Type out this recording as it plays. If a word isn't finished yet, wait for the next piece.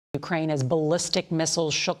Ukraine as ballistic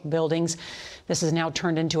missiles shook buildings. This has now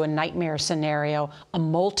turned into a nightmare scenario, a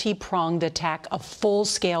multi-pronged attack, a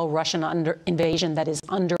full-scale Russian invasion that is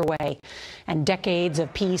underway. And decades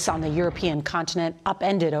of peace on the European continent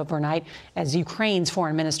upended overnight. As Ukraine's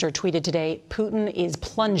foreign minister tweeted today, Putin is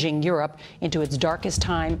plunging Europe into its darkest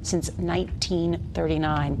time since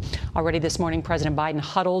 1939. Already this morning, President Biden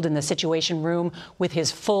huddled in the Situation Room with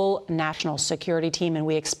his full national security team, and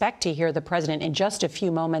we expect to hear the president in just a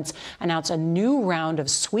few moments announce a new round of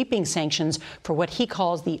sweeping sanctions for what he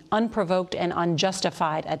calls the unprovoked and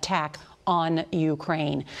unjustified attack on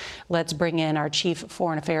Ukraine. Let's bring in our chief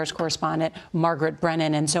foreign affairs correspondent, Margaret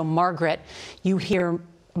Brennan. And so, Margaret, you hear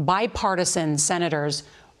bipartisan senators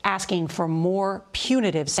asking for more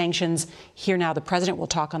punitive sanctions. Here now, the president will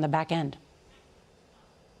talk on the back end.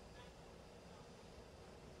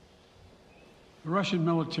 The Russian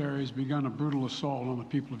military has begun a brutal assault on the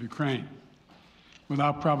people of Ukraine.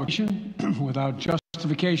 Without provocation, without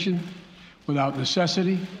justification, without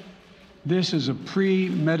necessity. This is a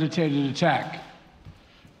premeditated attack.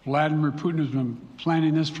 Vladimir Putin has been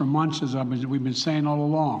planning this for months, as we've been saying all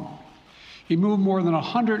along. He moved more than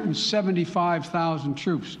 175,000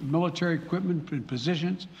 troops, military equipment and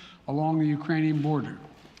positions along the Ukrainian border.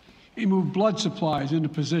 He moved blood supplies into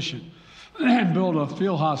position and built a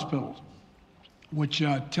field hospital, which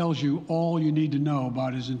tells you all you need to know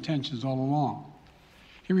about his intentions all along.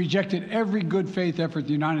 He rejected every good faith effort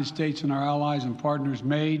the United States and our allies and partners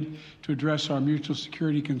made to address our mutual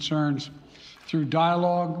security concerns through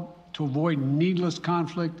dialogue to avoid needless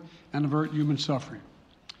conflict and avert human suffering.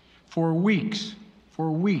 For weeks,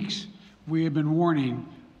 we have been warning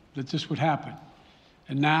that this would happen.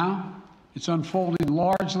 And now it's unfolding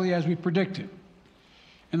largely as we predicted.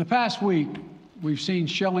 In the past week, we've seen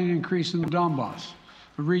shelling increase in the Donbass,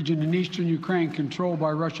 a region in eastern Ukraine controlled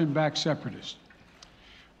by Russian-backed separatists.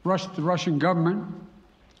 The Russian government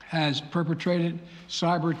has perpetrated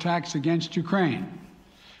cyber attacks against Ukraine.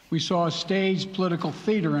 We saw a staged political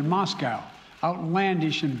theater in Moscow,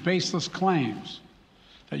 outlandish and baseless claims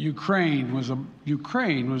that Ukraine was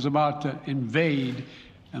about to invade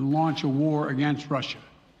and launch a war against Russia,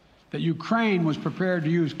 that Ukraine was prepared to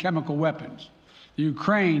use chemical weapons, that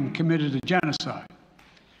Ukraine committed a genocide.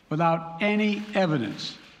 Without any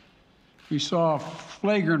evidence, we saw a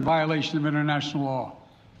flagrant violation of international law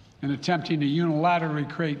in attempting to unilaterally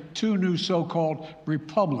create two new so-called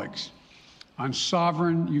republics on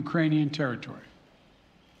sovereign Ukrainian territory.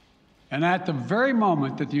 And at the very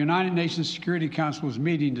moment that the United Nations Security Council was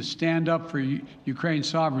meeting to stand up for Ukraine's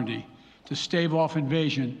sovereignty, to stave off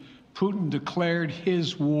invasion, Putin declared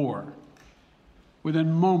his war.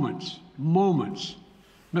 Within moments,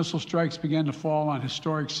 missile strikes began to fall on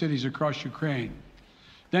historic cities across Ukraine.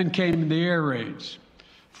 Then came the air raids,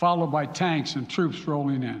 followed by tanks and troops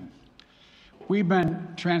rolling in. We've been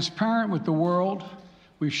transparent with the world.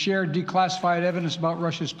 We've shared declassified evidence about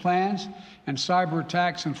Russia's plans and cyber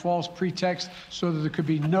attacks and false pretexts so that there could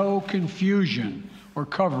be no confusion or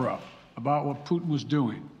cover-up about what Putin was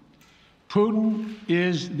doing. Putin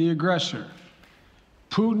is the aggressor.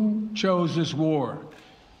 Putin chose this war,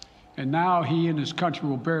 and now he and his country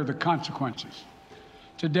will bear the consequences.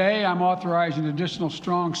 Today, I'm authorizing additional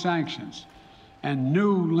strong sanctions and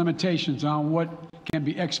new limitations on what can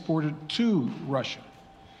be exported to Russia.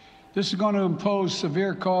 This is going to impose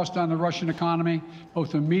severe cost on the Russian economy,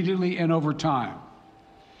 both immediately and over time.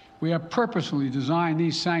 We have purposely designed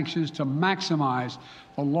these sanctions to maximize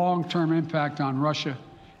the long-term impact on Russia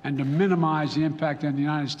and to minimize the impact on the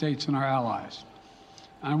United States and our allies.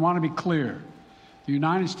 I want to be clear, the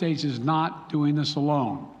United States is not doing this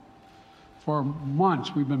alone. For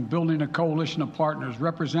months, we've been building a coalition of partners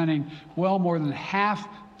representing well more than half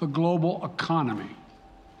the global economy.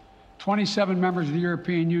 27 members of the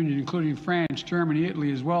European Union, including France, Germany,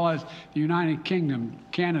 Italy, as well as the United Kingdom,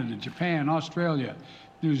 Canada, Japan, Australia,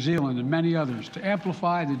 New Zealand, and many others, to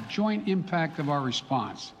amplify the joint impact of our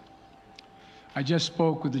response. I just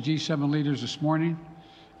spoke with the G7 leaders this morning,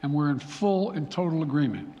 and we're in full and total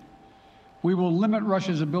agreement. We will limit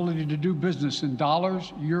Russia's ability to do business in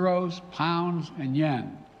dollars, euros, pounds, and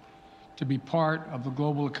yen to be part of the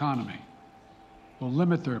global economy. We'll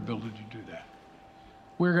limit their ability to do that.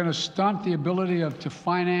 We're going to stunt the ability to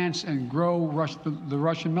finance and grow the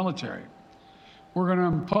Russian military. We're going to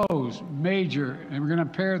impose major, and we're going to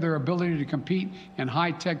impair their ability to compete in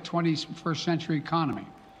high-tech 21st century economy.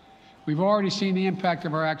 We've already seen the impact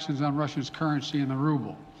of our actions on Russia's currency and the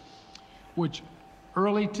ruble, which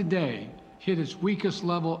early today hit its weakest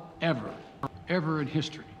level ever in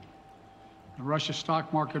history. The Russia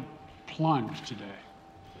stock market plunged today.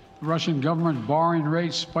 The Russian government borrowing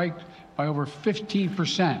rate spiked by over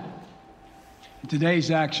 15%. In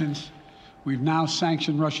today's actions, we've now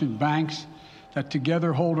sanctioned Russian banks that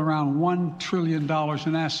together hold around $1 trillion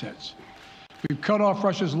in assets. We've cut off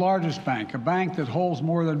Russia's largest bank, a bank that holds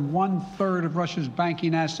more than 1/3 of Russia's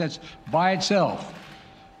banking assets by itself,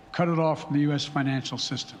 cut it off from the U.S. financial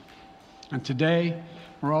system. And today,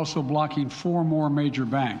 we're also blocking 4 more major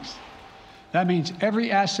banks. That means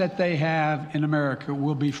every asset they have in America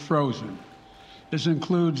will be frozen. This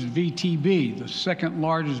includes VTB, the second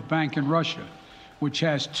largest bank in Russia, which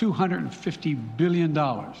has $250 billion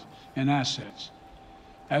in assets.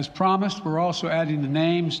 As promised, we're also adding the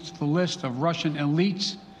names to the list of Russian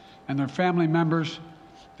elites and their family members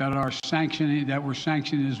that we're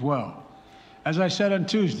sanctioning as well. As I said on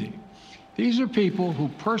Tuesday, these are people who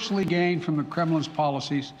personally gain from the Kremlin's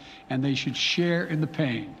policies, and they should share in the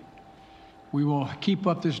pain. We will keep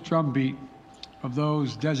up this drumbeat of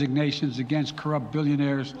those designations against corrupt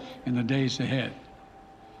billionaires in the days ahead.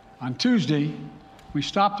 On Tuesday, we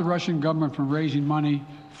stopped the Russian government from raising money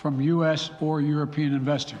from U.S. or European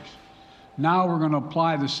investors. Now we're going to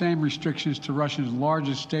apply the same restrictions to Russia's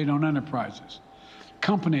largest state-owned enterprises,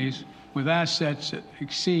 companies with assets that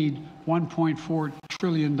exceed $1.4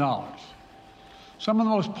 trillion. Some of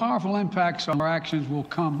the most powerful impacts of our actions will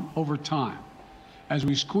come over time as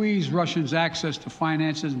we squeeze Russia's access to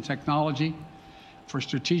finances and technology for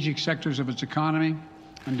strategic sectors of its economy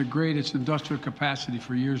and degrade its industrial capacity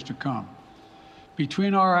for years to come.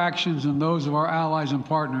 Between our actions and those of our allies and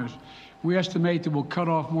partners, we estimate that we'll cut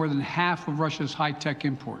off more than half of Russia's high-tech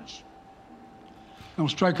imports. It'll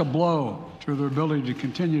strike a blow to their ability to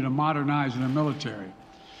continue to modernize their military.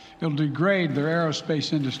 It'll degrade their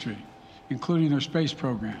aerospace industry, including their space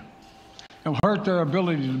program. It'll hurt their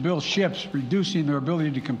ability to build ships, reducing their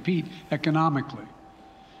ability to compete economically.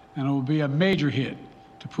 And it will be a major hit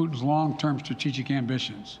to Putin's long-term strategic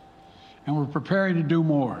ambitions. And we're preparing to do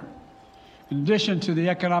more. In addition to the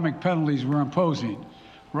economic penalties we're imposing,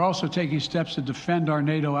 we're also taking steps to defend our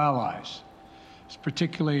NATO allies,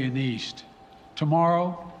 particularly in the East.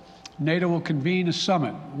 Tomorrow, NATO will convene a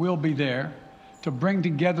summit. We'll be there to bring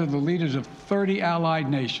together the leaders of 30 allied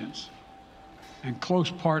nations and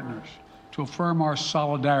close partners to affirm our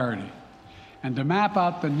solidarity and to map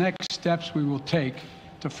out the next steps we will take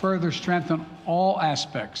to further strengthen all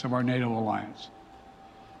aspects of our NATO alliance.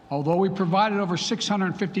 Although we provided over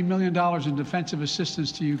 $650 million in defensive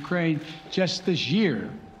assistance to Ukraine just this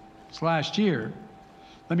last year,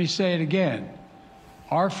 let me say it again.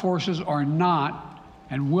 Our forces are not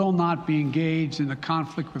and will not be engaged in the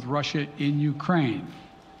conflict with Russia in Ukraine.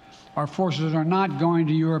 Our forces are not going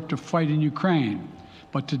to Europe to fight in Ukraine,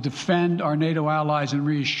 but to defend our NATO allies and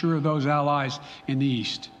reassure those allies in the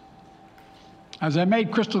East. As I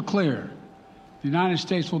made crystal clear, the United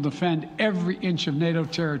States will defend every inch of NATO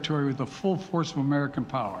territory with the full force of American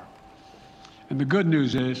power. And the good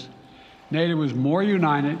news is, NATO is more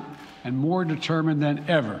united and more determined than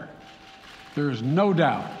ever. There is no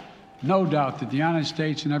doubt that the United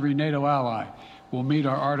States and every NATO ally will meet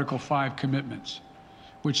our Article 5 commitments,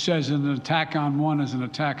 which says that an attack on one is an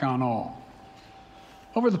attack on all.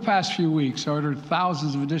 Over the past few weeks, I ordered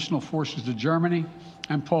thousands of additional forces to Germany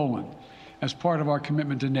and Poland as part of our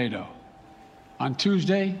commitment to NATO. On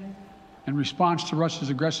Tuesday, in response to Russia's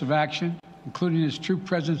aggressive action, including its troop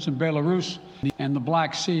presence in Belarus and the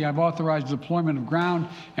Black Sea, I've authorized the deployment of ground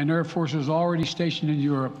and air forces already stationed in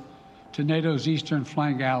Europe to NATO's eastern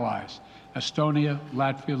flank allies, Estonia,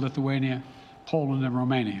 Latvia, Lithuania, Poland, and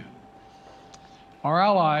Romania. Our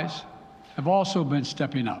allies have also been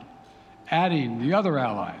stepping up, adding the other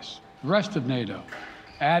allies, the rest of NATO,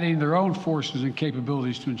 adding their own forces and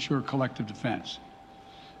capabilities to ensure collective defense.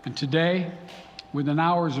 And today, within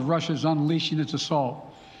hours of Russia's unleashing its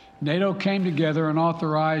assault, NATO came together and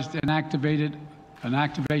authorized and activated an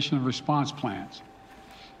activation of response plans.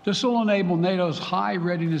 This will enable NATO's high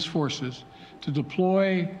readiness forces to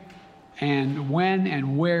deploy and when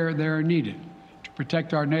and where they are needed to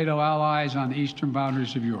protect our NATO allies on the eastern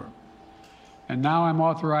boundaries of Europe. And now I'm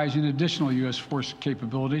authorizing additional U.S. force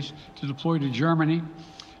capabilities to deploy to Germany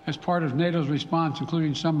as part of NATO's response,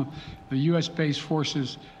 including some of the U.S.-based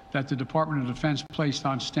forces that the Department of Defense placed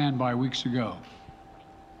on standby weeks ago.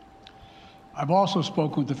 I've also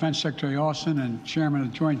spoken with Defense Secretary Austin and Chairman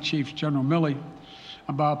of the Joint Chiefs, General Milley,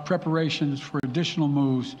 about preparations for additional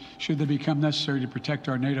moves should they become necessary to protect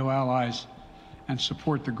our NATO allies and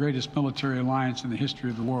support the greatest military alliance in the history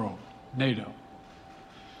of the world, NATO.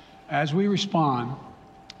 As we respond,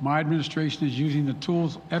 my administration is using the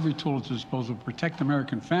tools, every tool at its disposal, to protect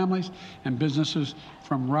American families and businesses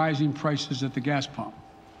from rising prices at the gas pump.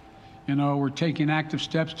 You know, we're taking active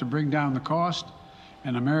steps to bring down the cost,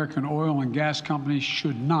 And American oil and gas companies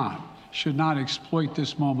should not exploit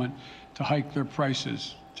this moment to hike their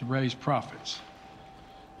prices to raise profits.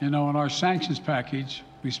 You know, in our sanctions package,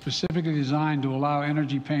 we specifically designed to allow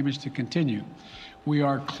energy payments to continue. We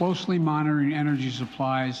are closely monitoring energy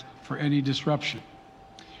supplies for any disruption.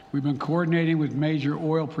 We've been coordinating with major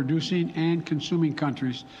oil producing and consuming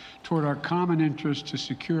countries toward our common interest to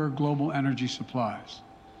secure global energy supplies.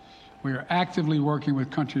 We are actively working with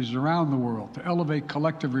countries around the world to elevate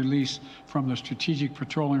collective release from the strategic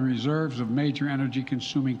petroleum reserves of major energy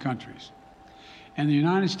consuming countries. And the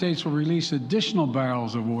United States will release additional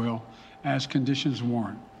barrels of oil as conditions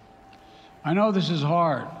warrant. I know this is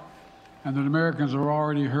hard and that Americans are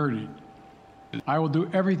already hurting. I will do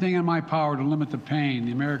everything in my power to limit the pain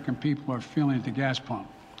the American people are feeling at the gas pump.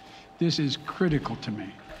 This is critical to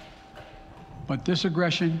me. But this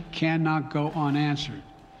aggression cannot go unanswered.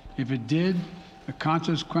 If it did, the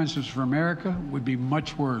consequences for America would be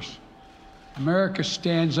much worse. America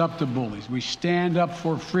stands up to bullies. We stand up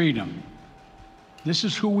for freedom. This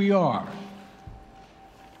is who we are.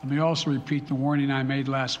 Let me also repeat the warning I made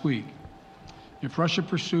last week. If Russia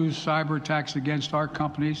pursues cyber attacks against our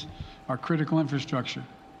companies, our critical infrastructure,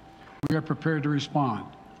 we are prepared to respond.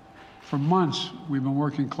 For months, we've been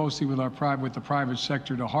working closely with the private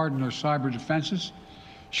sector to harden our cyber defenses,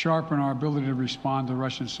 sharpen our ability to respond to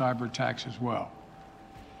Russian cyber attacks as well.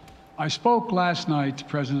 I spoke last night to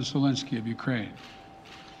President Zelensky of Ukraine,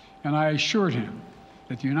 and I assured him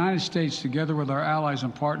that the United States, together with our allies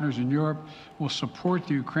and partners in Europe, will support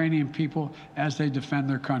the Ukrainian people as they defend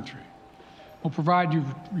their country. We'll provide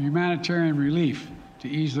humanitarian relief to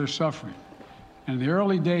ease their suffering. And in the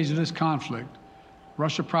early days of this conflict,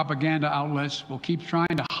 Russia propaganda outlets will keep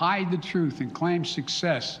trying to hide the truth and claim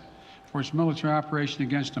success for its military operation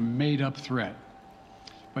against a made-up threat.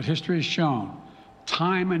 But history has shown,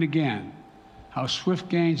 time and again, how swift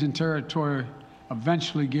gains in territory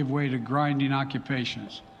eventually give way to grinding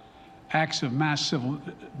occupations, acts of mass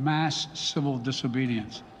civil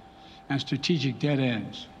disobedience, and strategic dead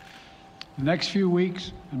ends. The next few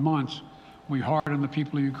weeks and months will be hard on the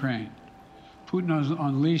people of Ukraine. Putin has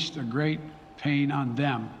unleashed a great pain on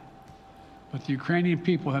them, but the Ukrainian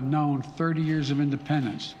people have known 30 years of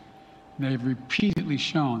independence. They have repeatedly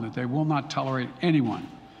shown that they will not tolerate anyone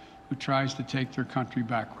who tries to take their country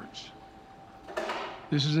backwards.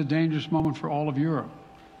 This is a dangerous moment for all of Europe,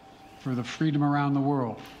 for the freedom around the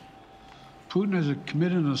world. Putin has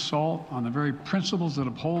committed an assault on the very principles that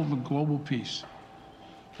uphold the global peace.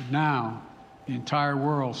 But now, the entire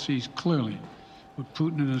world sees clearly what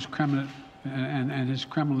Putin and his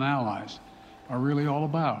Kremlin allies are really all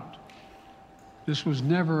about. This was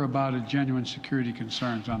never about a genuine security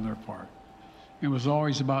concerns on their part. It was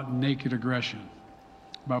always about naked aggression,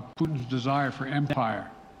 about Putin's desire for empire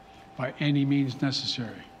by any means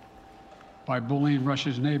necessary, by bullying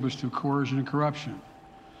Russia's neighbors through coercion and corruption,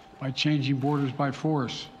 by changing borders by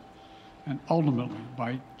force, and ultimately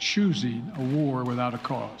by choosing a war without a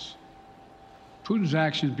cause. Putin's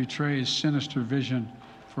actions betray his sinister vision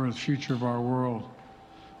for the future of our world,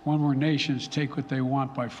 one where nations take what they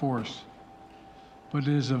want by force. But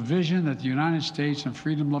it is a vision that the United States and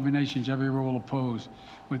freedom-loving nations everywhere will oppose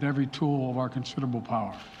with every tool of our considerable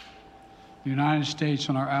power. The United States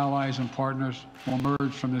and our allies and partners will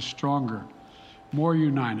emerge from this stronger, more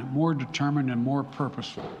united, more determined, and more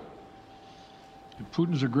purposeful. And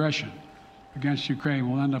Putin's aggression against Ukraine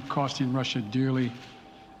will end up costing Russia dearly,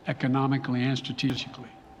 economically and strategically.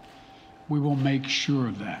 We will make sure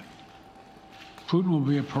of that. Putin will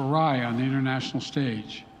be a pariah on the international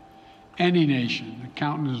stage. Any nation that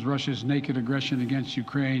countenances Russia's naked aggression against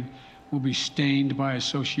Ukraine will be stained by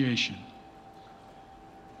association.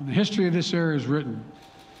 When the history of this era is written,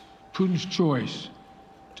 Putin's choice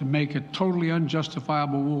to make a totally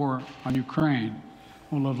unjustifiable war on Ukraine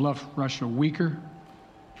will have left Russia weaker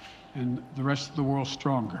and the rest of the world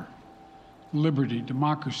stronger. Liberty,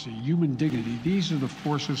 democracy, human dignity, these are the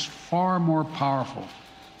forces far more powerful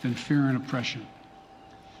than fear and oppression.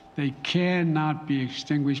 They cannot be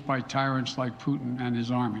extinguished by tyrants like Putin and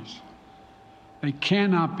his armies. They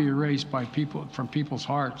cannot be erased by from people's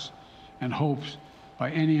hearts and hopes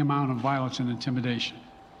by any amount of violence and intimidation.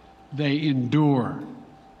 They endure.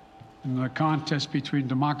 In the contest between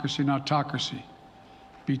democracy and autocracy,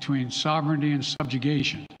 between sovereignty and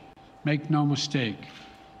subjugation, make no mistake,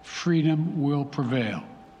 freedom will prevail.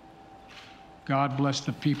 God bless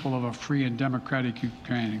the people of a free and democratic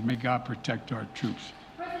Ukraine, and may God protect our troops.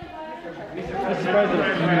 Mr.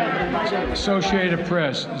 President. Associated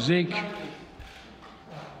Press, Zeke. So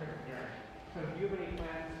do you have any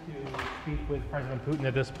plans to speak with President Putin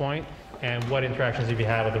at this point? And what interactions have you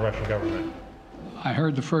had with the Russian government? I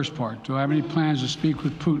heard the first part. Do I have any plans to speak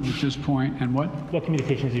with Putin at this point, and what? What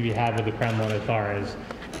communications have you had with the Kremlin as far as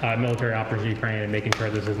military operations in Ukraine and making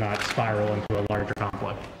sure this does not spiral into a larger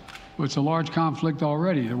conflict? Well, it's a large conflict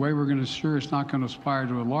already. The way we're going to ensure it's not going to aspire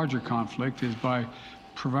to a larger conflict is by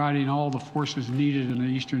providing all the forces needed in the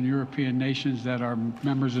Eastern European nations that are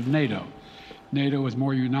members of NATO. NATO is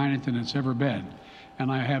more united than it's ever been,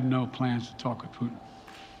 and I have no plans to talk with Putin.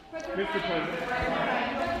 Mr. President.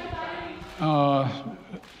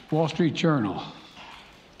 Wall Street Journal,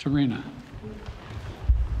 Tarina.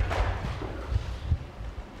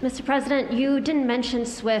 Mr. President, you didn't mention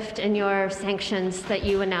SWIFT in your sanctions that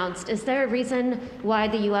you announced. Is there a reason why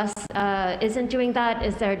the U.S. Isn't doing that?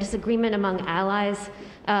 Is there a disagreement among allies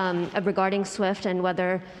regarding SWIFT and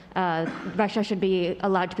whether Russia should be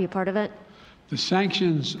allowed to be a part of it? The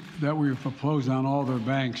sanctions that we've proposed on all their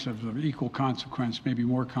banks are of equal consequence, maybe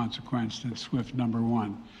more consequence than SWIFT, number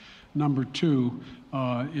one. Number two,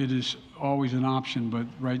 it is always an option, but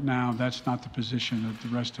right now that's not the position that the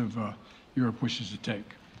rest of Europe wishes to take.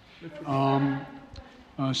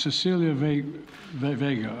 Cecilia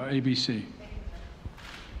Vega, ABC.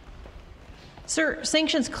 Sir,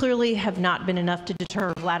 sanctions clearly have not been enough to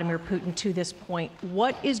deter Vladimir Putin to this point.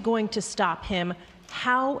 What is going to stop him?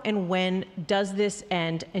 How and when does this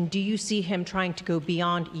end? And do you see him trying to go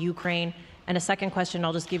beyond Ukraine? And a second question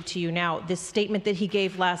I'll just give to you now. This statement that he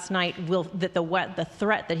gave last night, the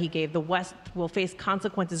threat that he gave, the West will face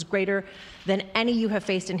consequences greater than any you have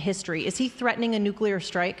faced in history. Is he threatening a nuclear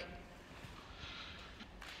strike?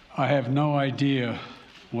 I have no idea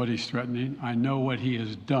what he's threatening. I know what he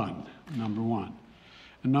has done, number one.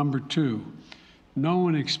 And number two, no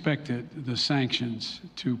one expected the sanctions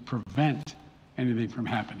to prevent anything from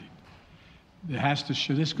happening. It has to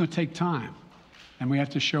show, this is going to take time, and we have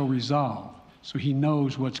to show resolve so he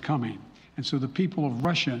knows what's coming. And so the people of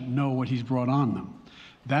Russia know what he's brought on them.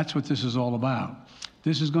 That's what this is all about.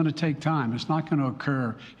 This is going to take time. It's not going to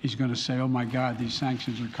occur. He's going to say, oh my God, these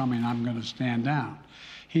sanctions are coming, I'm going to stand down.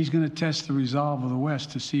 He's going to test the resolve of the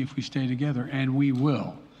West to see if we stay together, and we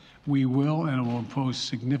will. We will, and it will impose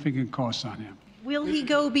significant costs on him. Will he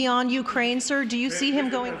go beyond Ukraine, sir? Do you see him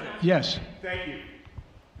going? Yes. Thank you.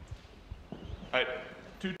 All right,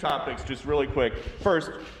 two topics, just really quick.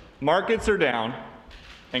 First, markets are down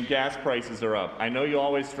and gas prices are up. I know you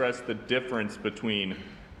always stress the difference between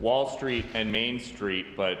Wall Street and Main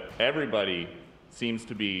Street, but everybody seems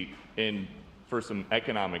to be in for some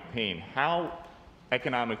economic pain. How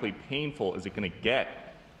economically painful is it going to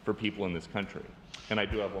get for people in this country? And I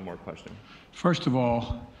do have one more question. First of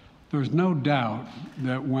all, there's no doubt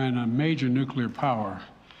that when a major nuclear power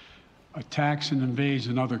attacks and invades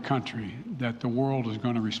another country, that the world is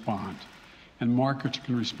going to respond, and markets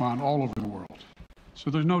can respond all over the world. So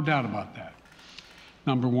there's no doubt about that,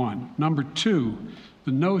 number one. Number two,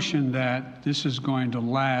 the notion that this is going to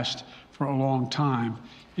last for a long time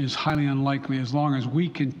is highly unlikely as long as we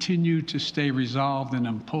continue to stay resolved in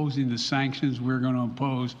imposing the sanctions we're going to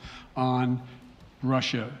impose on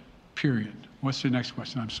Russia, period. What's the next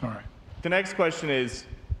question? I'm sorry. The next question is,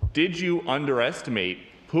 did you underestimate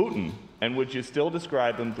Putin, and would you still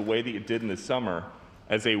describe him the way that you did in the summer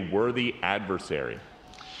as a worthy adversary?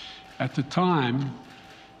 At the time,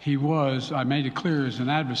 he was, I made it clear, as an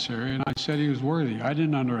adversary, and I said he was worthy. I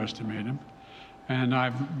didn't underestimate him. And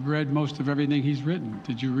I've read most of everything he's written.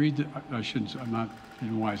 Did you read I shouldn't, I'm not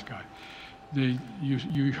a wise guy.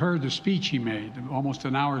 You heard the speech he made, almost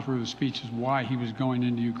an hour's worth of speeches, why he was going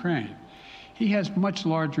into Ukraine. He has much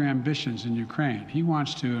larger ambitions in Ukraine. He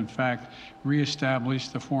wants to, in fact, reestablish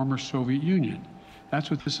the former Soviet Union.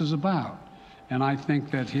 That's what this is about. And I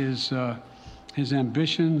think that his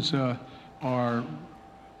ambitions are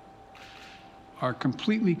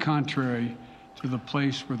completely contrary to the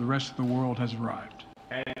place where the rest of the world has arrived.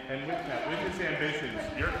 And with his ambitions,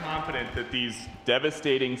 you're confident that these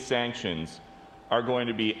devastating sanctions are going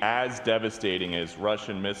to be as devastating as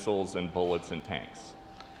Russian missiles and bullets and tanks?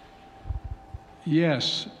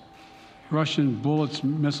 Yes, Russian bullets,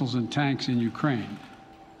 missiles, and tanks in Ukraine.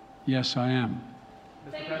 Yes, I am.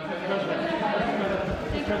 Thank you,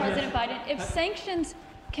 President Biden. If sanctions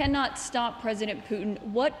cannot stop President Putin,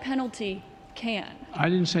 what penalty can? I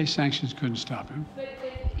didn't say sanctions couldn't stop him. But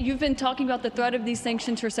you've been talking about the threat of these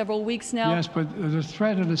sanctions for several weeks now. Yes, but the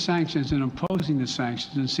threat of the sanctions and imposing the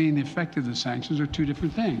sanctions and seeing the effect of the sanctions are two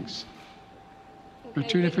different things. They're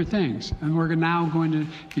two different things. And we're now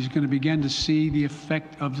he's going to begin to see the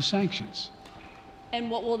effect of the sanctions. And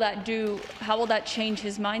what will that do? How will that change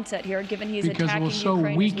his mindset here, given he's attacking Ukraine? Because it will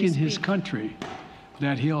so weaken his country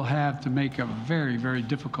that he'll have to make a very, very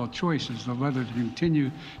difficult choice as to whether to continue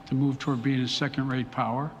to move toward being a second-rate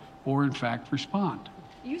power or in fact respond.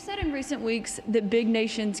 You said in recent weeks that big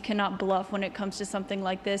nations cannot bluff when it comes to something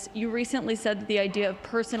like this. You recently said that the idea of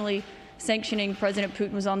personally sanctioning President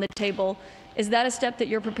Putin was on the table. Is that a step that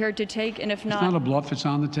you're prepared to take? And if not, it's not a bluff, it's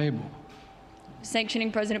on the table.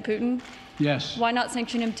 Sanctioning President Putin? Yes. Why not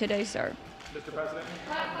sanction him today, sir? Mr. President?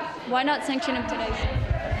 Why not sanction him today, sir?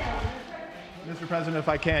 Mr. President, if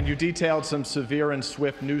I can, you detailed some severe and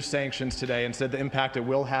swift new sanctions today and said the impact it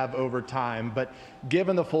will have over time. But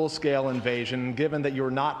given the full-scale invasion, given that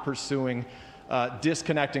you're not pursuing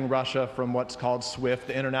disconnecting Russia from what's called SWIFT,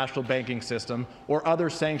 the international banking system, or other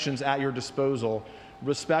sanctions at your disposal,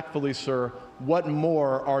 respectfully, sir, what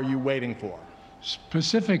more are you waiting for?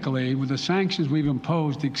 Specifically, with the sanctions we've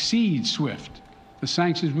imposed exceed SWIFT. The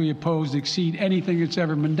sanctions we imposed exceed anything that's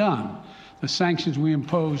ever been done. The sanctions we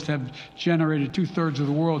imposed have generated 2/3 of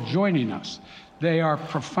the world joining us. They are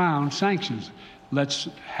profound sanctions. Let's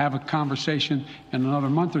have a conversation in another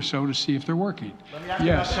month or so to see if they're working.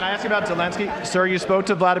 Yes. Can I ask you about Zelensky? Sir, you spoke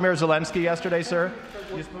to Vladimir Zelensky yesterday, sir.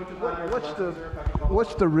 You spoke to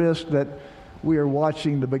What's the risk that we are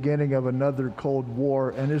watching the beginning of another Cold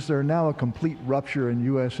War, and is there now a complete rupture in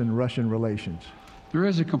U.S. and Russian relations? There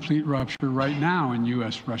is a complete rupture right now in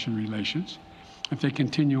U.S.-Russian relations if they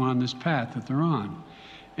continue on this path that they're on.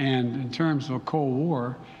 And in terms of a Cold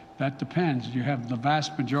War, that depends. You have the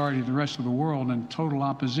vast majority of the rest of the world in total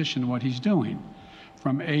opposition to what he's doing,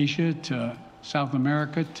 from Asia to South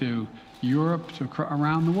America to Europe to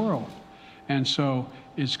around the world. And so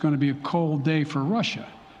it's going to be a cold day for Russia.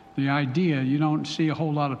 The idea, you don't see a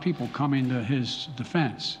whole lot of people coming to his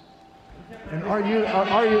defense. And are you,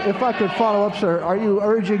 if I could follow up, sir, are you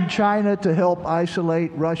urging China to help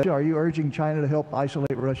isolate Russia? Are you urging China to help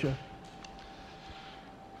isolate Russia?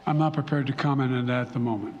 I'm not prepared to comment on that at the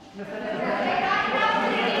moment.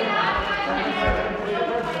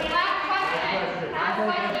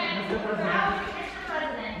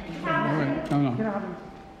 No.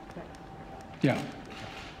 Yeah.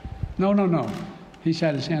 No. He's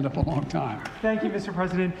had his hand up a long time. Thank you, Mr.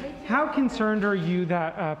 President. How concerned are you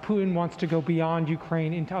that Putin wants to go beyond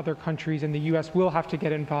Ukraine into other countries, and the U.S. will have to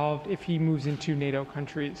get involved if he moves into NATO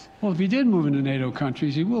countries? Well, if he did move into NATO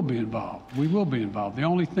countries, he will be involved. We will be involved. The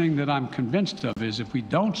only thing that I'm convinced of is if we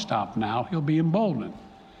don't stop now, he'll be emboldened.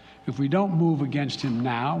 If we don't move against him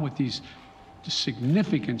now with these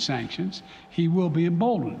significant sanctions, he will be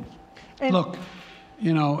emboldened. And look,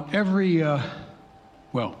 you know,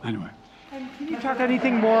 well, anyway. And can you talk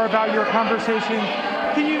anything more about your conversation?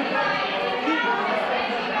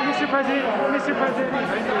 Mr. President.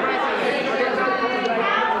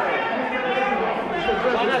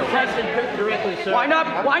 Why not sanction Putin directly, sir?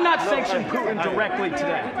 Why not sanction Putin directly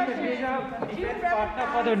today?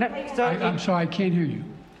 I'm sorry, I can't hear you.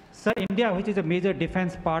 Sir, India, which is a major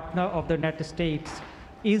defense partner of the United States,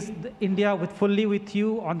 is India fully with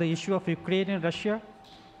you on the issue of Ukraine and Russia?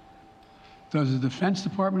 Does the Defense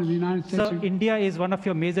Department of the United States? So India is one of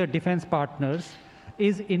your major defense partners.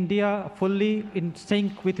 Is India fully in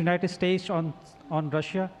sync with the United States on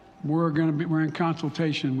Russia? We're in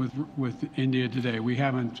consultation with India today. We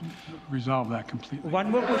haven't resolved that completely.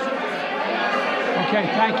 One more question. Okay,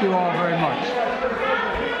 thank you all very much.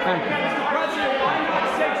 Thank you.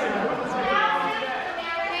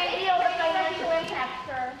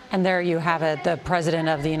 And there you have it, the President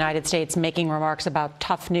of the United States making remarks about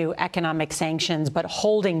tough new economic sanctions, but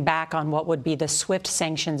holding back on what would be the SWIFT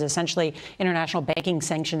sanctions, essentially international banking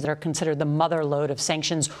sanctions that are considered the mother lode of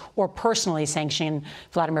sanctions, or personally sanction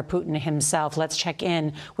Vladimir Putin himself. Let's check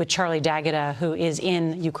in with Charlie D'Agata, who is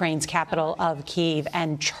in Ukraine's capital of Kyiv.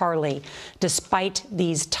 And Charlie, despite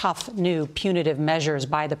these tough new punitive measures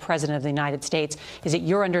by the President of the United States, is it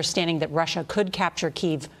your understanding that Russia could capture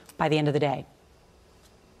Kyiv by the end of the day?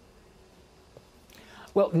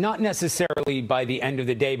 Well, not necessarily by the end of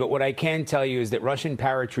the day, but what I can tell you is that Russian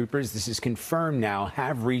paratroopers, this is confirmed now,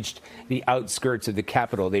 have reached the outskirts of the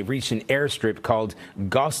capital. They've reached an airstrip called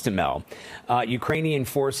Gostomel. Ukrainian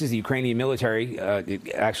forces, the Ukrainian military,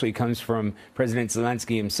 it actually comes from President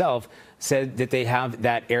Zelensky himself, said that they have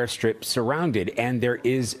that airstrip surrounded and there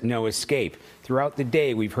is no escape. Throughout the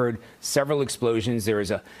day, we've heard several explosions. There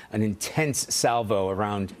is an intense salvo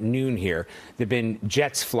around noon here. There have been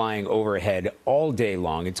jets flying overhead all day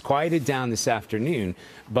long. It's quieted down this afternoon,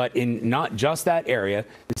 but in not just that area,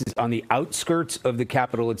 this is on the outskirts of the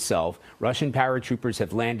capital itself. Russian paratroopers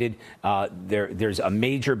have landed. There's a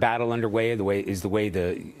major battle underway, the way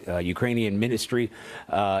the Ukrainian ministry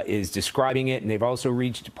is describing it, and they've also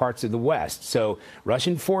reached parts of the west. So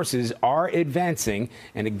Russian forces are advancing,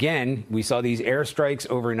 and again, we saw these airstrikes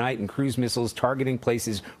overnight and cruise missiles targeting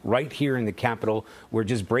places right here in the capital. We're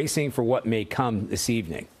just bracing for what may come this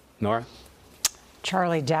evening. Nora?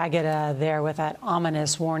 Charlie Daggett there with that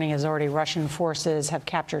ominous warning as already Russian forces have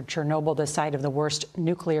captured Chernobyl, the site of the worst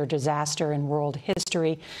nuclear disaster in world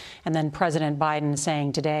history. And then President Biden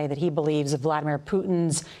saying today that he believes Vladimir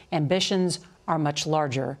Putin's ambitions are much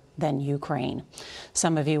larger than Ukraine.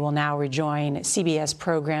 Some of you will now rejoin CBS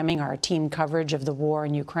programming. Our team coverage of the war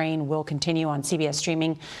in Ukraine will continue on CBS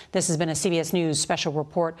streaming. This has been a CBS News special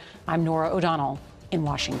report. I'm Nora O'Donnell in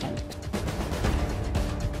Washington.